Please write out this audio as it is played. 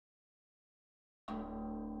The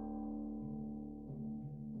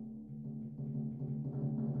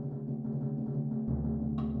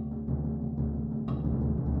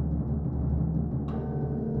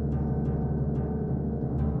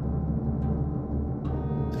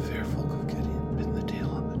Fair Folk of Gideon Pin the Tail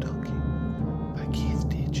on the Donkey by Keith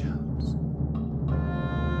D. Jones.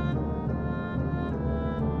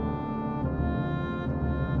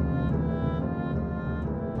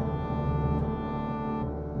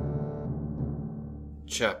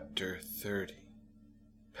 Chapter 30.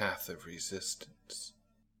 Path of Resistance.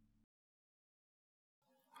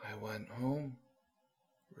 I went home.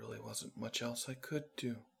 Really wasn't much else I could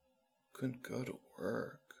do. Couldn't go to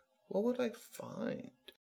work. What would I find?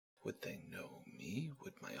 Would they know me?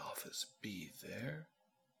 Would my office be there?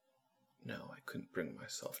 No, I couldn't bring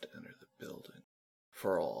myself to enter the building.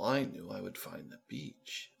 For all I knew, I would find the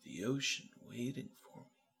beach, the ocean waiting for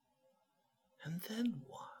me. And then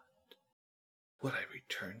what? Would I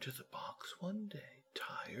return to the box one day,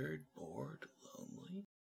 tired, bored, lonely?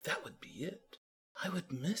 That would be it. I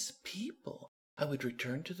would miss people. I would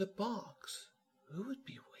return to the box. Who would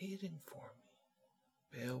be waiting for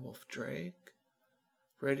me? Beowulf Drake?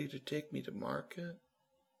 Ready to take me to market?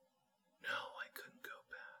 No, I couldn't go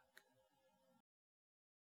back.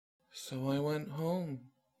 So I went home,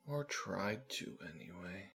 or tried to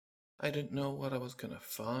anyway. I didn't know what I was going to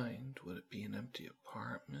find. Would it be an empty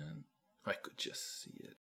apartment? I could just see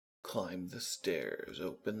it. Climb the stairs,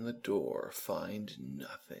 open the door, find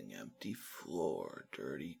nothing, empty floor,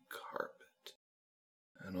 dirty carpet.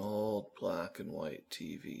 An old black and white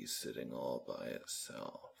TV sitting all by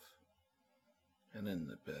itself. And in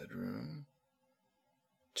the bedroom,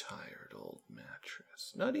 tired old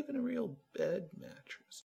mattress. Not even a real bed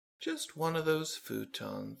mattress. Just one of those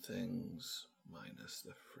futon things, minus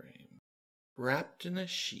the frame. Wrapped in a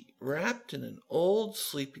sheet, wrapped in an old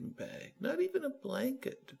sleeping bag, not even a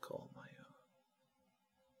blanket to call my own.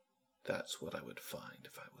 That's what I would find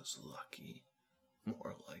if I was lucky.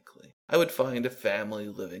 More likely, I would find a family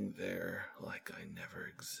living there like I never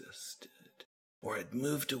existed. Or had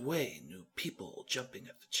moved away, new people jumping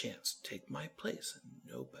at the chance to take my place, and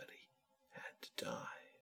nobody had to die.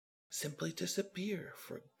 Simply disappear,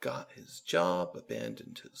 forgot his job,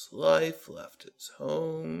 abandoned his life, left his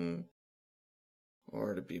home.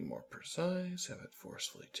 Or to be more precise, have it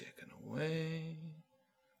forcefully taken away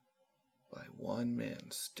by one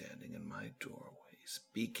man standing in my doorway,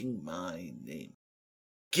 speaking my name,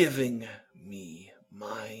 giving me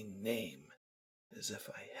my name, as if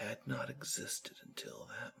I had not existed until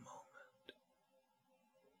that moment.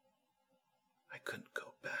 I couldn't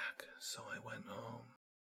go back, so I went home.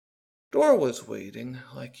 Door was waiting,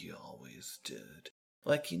 like he always did,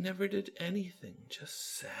 like he never did anything,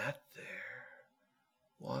 just sat there,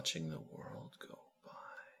 watching the world go by.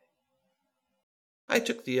 I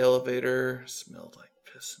took the elevator, smelled like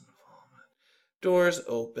piss and vomit. Doors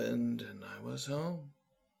opened, and I was home.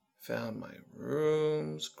 Found my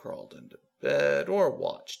rooms, crawled into bed, or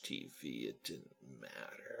watched TV. It didn't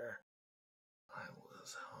matter. I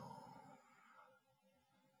was home.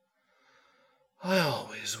 I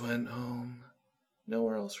always went home.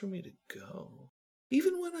 Nowhere else for me to go.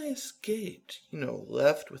 Even when I escaped,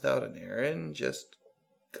 left without an errand, just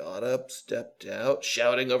got up, stepped out,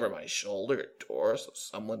 shouting over my shoulder at door so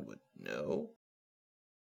someone would know.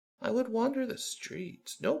 I would wander the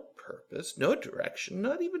streets, no purpose, no direction,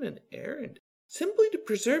 not even an errand, simply to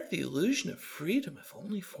preserve the illusion of freedom, if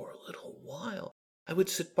only for a little while. I would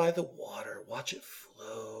sit by the water, watch it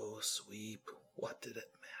flow, sweep. What did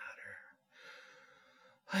it matter?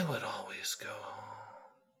 I would always go home.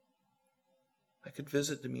 I could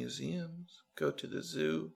visit the museums, go to the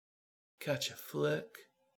zoo, catch a flick.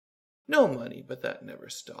 No money, but that never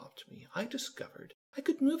stopped me. I discovered I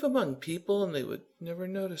could move among people and they would never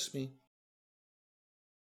notice me.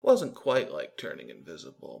 Wasn't quite like turning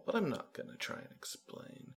invisible, but I'm not going to try and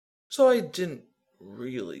explain. So I didn't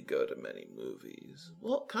really go to many movies.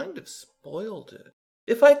 Well, it kind of spoiled it.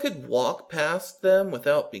 If I could walk past them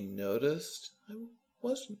without being noticed, I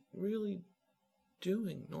wasn't really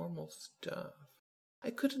doing normal stuff. I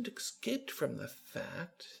couldn't escape from the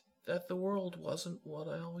fact that the world wasn't what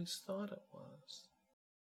I always thought it was.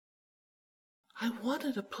 I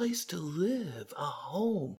wanted a place to live, a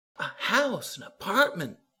home, a house, an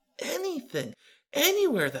apartment, anything,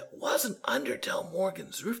 anywhere that wasn't under Del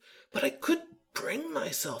Morgan's roof, but I couldn't bring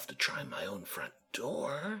myself to try my own front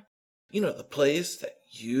door. The place that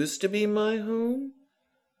used to be my home.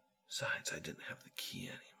 Besides, I didn't have the key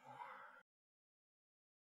anymore.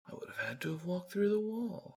 I would have had to have walked through the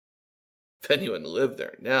wall. If anyone lived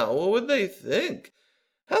there now, what would they think?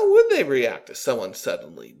 How would they react to someone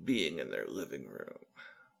suddenly being in their living room?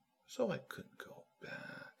 So I couldn't go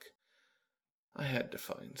back. I had to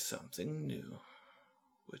find something new,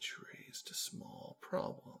 which raised a small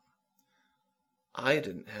problem. I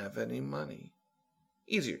didn't have any money.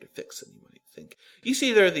 Easier to fix than you might think. You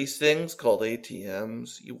see, there are these things called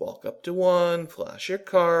ATMs. You walk up to one, flash your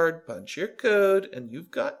card, punch your code, and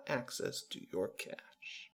you've got access to your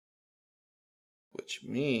cash. Which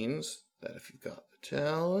means that if you've got the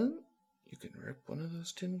talent, you can rip one of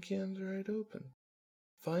those tin cans right open.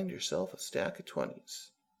 Find yourself a stack of 20s.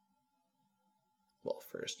 Well,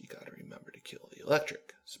 first you gotta remember to kill the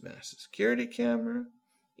electric. Smash the security camera.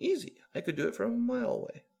 Easy. I could do it from a mile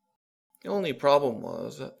away. The only problem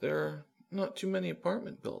was that there are not too many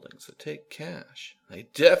apartment buildings that take cash. They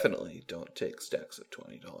definitely don't take stacks of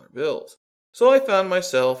 $20 bills. So I found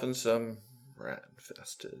myself in some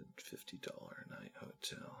rat-infested $50 a night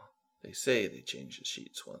hotel. They say they change the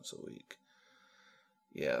sheets once a week.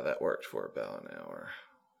 Yeah, that worked for about an hour.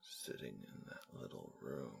 Sitting in that little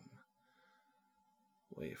room.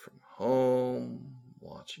 Away from home,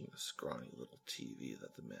 watching the scrawny little TV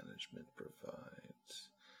that the management provides.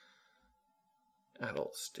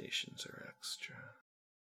 Adult stations are extra.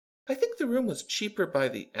 I think the room was cheaper by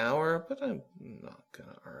the hour, but I'm not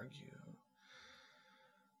gonna argue.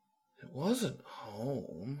 It wasn't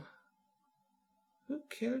home. Who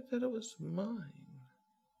cared that it was mine?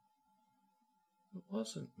 It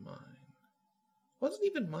wasn't mine. It wasn't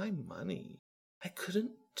even my money. I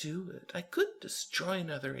couldn't do it. I couldn't destroy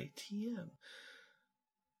another ATM.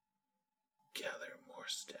 Gather more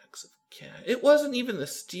stacks of cash. It wasn't even the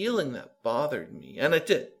stealing that bothered me, and it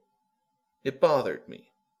did. It bothered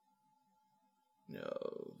me.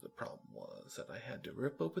 No, the problem was that I had to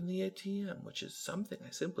rip open the ATM, which is something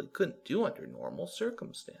I simply couldn't do under normal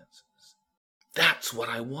circumstances. That's what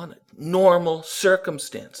I wanted. Normal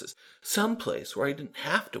circumstances. Some place where I didn't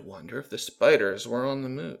have to wonder if the spiders were on the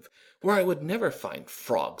move. Where I would never find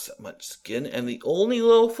frogs that much skin, and the only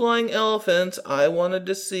low-flying elephants I wanted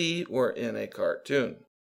to see were in a cartoon.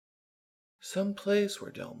 Some place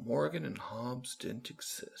where Del Morgan and Hobbs didn't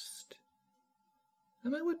exist.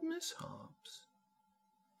 And I would miss Hobbs.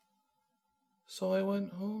 So I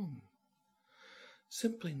went home.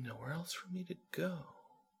 Simply nowhere else for me to go.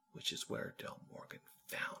 Which is where Del Morgan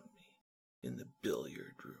found me, in the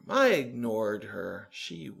billiard room. I ignored her.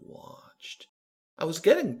 She watched. I was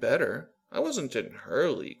getting better. I wasn't in her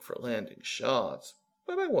league for landing shots,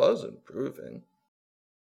 but I was improving.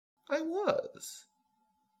 I was.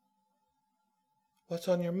 What's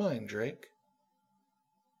on your mind, Drake?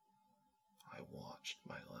 I watched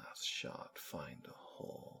my last shot find a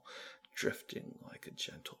hole, drifting like a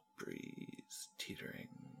gentle breeze, teetering,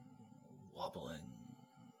 wobbling,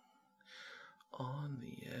 on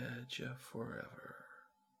the edge of forever.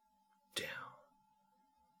 Down.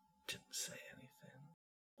 Didn't say anything.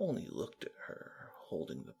 Only looked at her,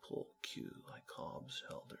 holding the pull cue like Hobbs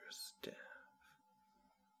held her staff.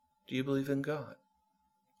 Do you believe in God?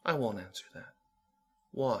 I won't answer that.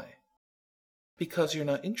 Why? Because you're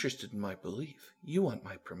not interested in my belief. You want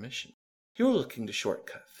my permission. You're looking to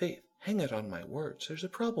shortcut faith. Hang it on my words. There's a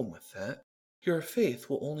problem with that. Your faith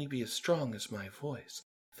will only be as strong as my voice.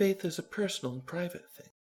 Faith is a personal and private thing.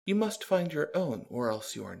 You must find your own, or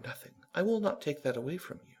else you are nothing. I will not take that away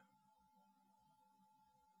from you.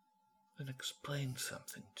 Then explain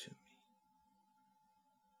something to me.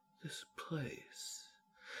 This place,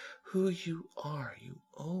 who you are, you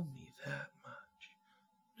owe me that much.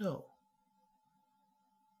 No.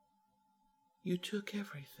 You took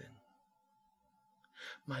everything.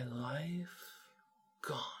 My life,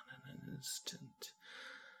 gone in an instant.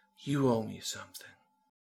 You owe me something.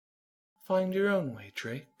 Find your own way,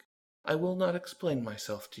 Drake. I will not explain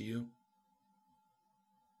myself to you.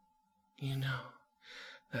 You know,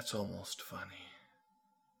 that's almost funny.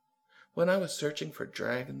 When I was searching for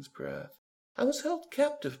Dragon's Breath, I was held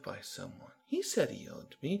captive by someone. He said he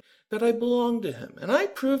owned me, that I belonged to him, and I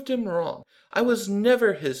proved him wrong. I was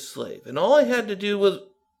never his slave, and all I had to do was...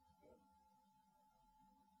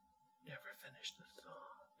 Never finished the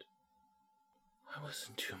thought. I was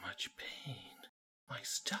in too much pain. My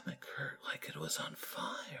stomach hurt like it was on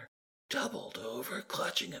fire. Doubled over,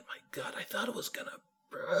 clutching at my gut. I thought it was gonna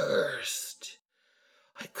burst.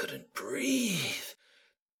 I couldn't breathe.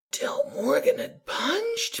 Del Morgan had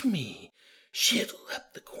punched me. She had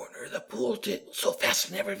leapt the corner of the pool table so fast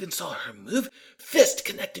I never even saw her move. Fist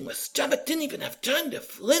connecting with stomach. Didn't even have time to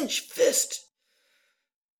flinch. Fist.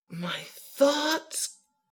 My thoughts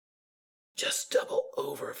just double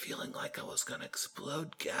over, feeling like I was gonna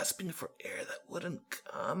explode, gasping for air that wouldn't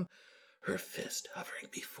come. her fist hovering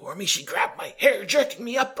before me. She grabbed my hair, jerking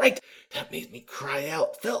me upright. That made me cry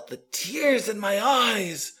out, felt the tears in my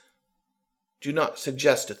eyes. Do not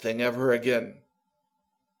suggest a thing ever again.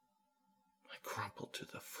 I crumpled to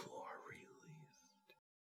the floor, released,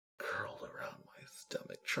 curled around my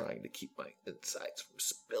stomach, trying to keep my insides from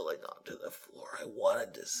spilling onto the floor. I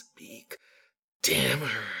wanted to speak. Damn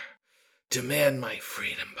her. Demand my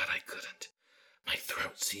freedom, but I couldn't. My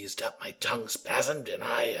throat seized up, my tongue spasmed, and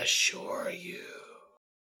I assure you,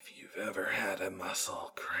 if you've ever had a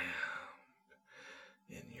muscle cramp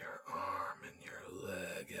in your arm, in your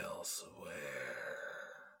leg, elsewhere,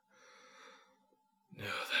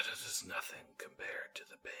 know that it is nothing compared to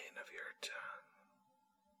the pain of your tongue.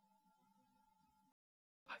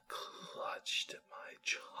 I clutched at my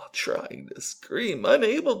jaw, trying to scream,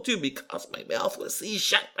 unable to because my mouth was seized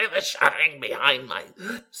shut by the shuddering behind my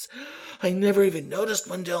lips. I never even noticed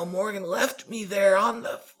when Del Morgan left me there on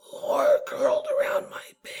the floor, curled around my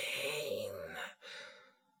pain.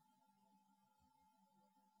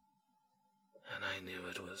 And I knew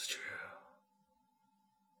it was true.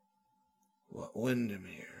 What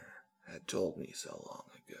Windermere had told me so long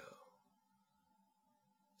ago,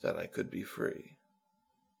 that I could be free.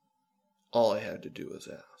 All I had to do was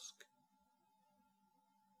ask.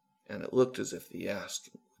 And it looked as if the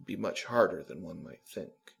asking would be much harder than one might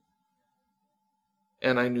think.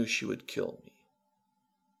 And I knew she would kill me.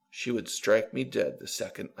 She would strike me dead the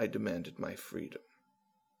second I demanded my freedom.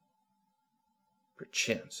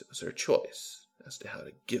 Perchance it was her choice as to how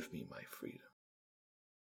to give me my freedom.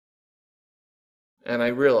 And I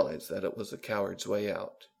realized that it was a coward's way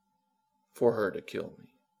out, for her to kill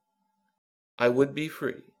me. I would be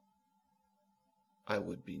free. I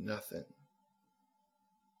would be nothing.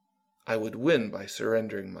 I would win by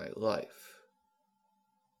surrendering my life.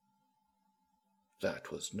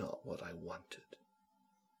 That was not what I wanted.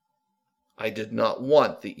 I did not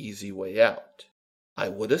want the easy way out. I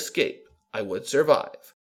would escape. I would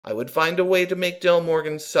survive. I would find a way to make Del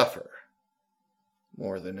Morgan suffer.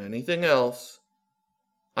 More than anything else,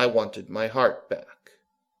 I wanted my heart back.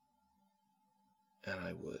 And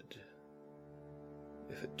I would,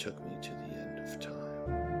 if it took me to the end of time.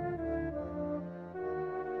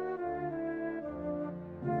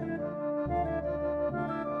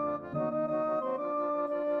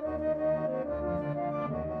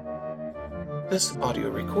 This audio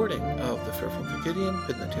recording of The Fearful Gideon,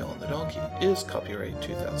 Pin the Tail on the Donkey is copyright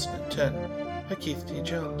 2010 by Keith D.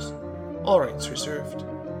 Jones. All rights reserved.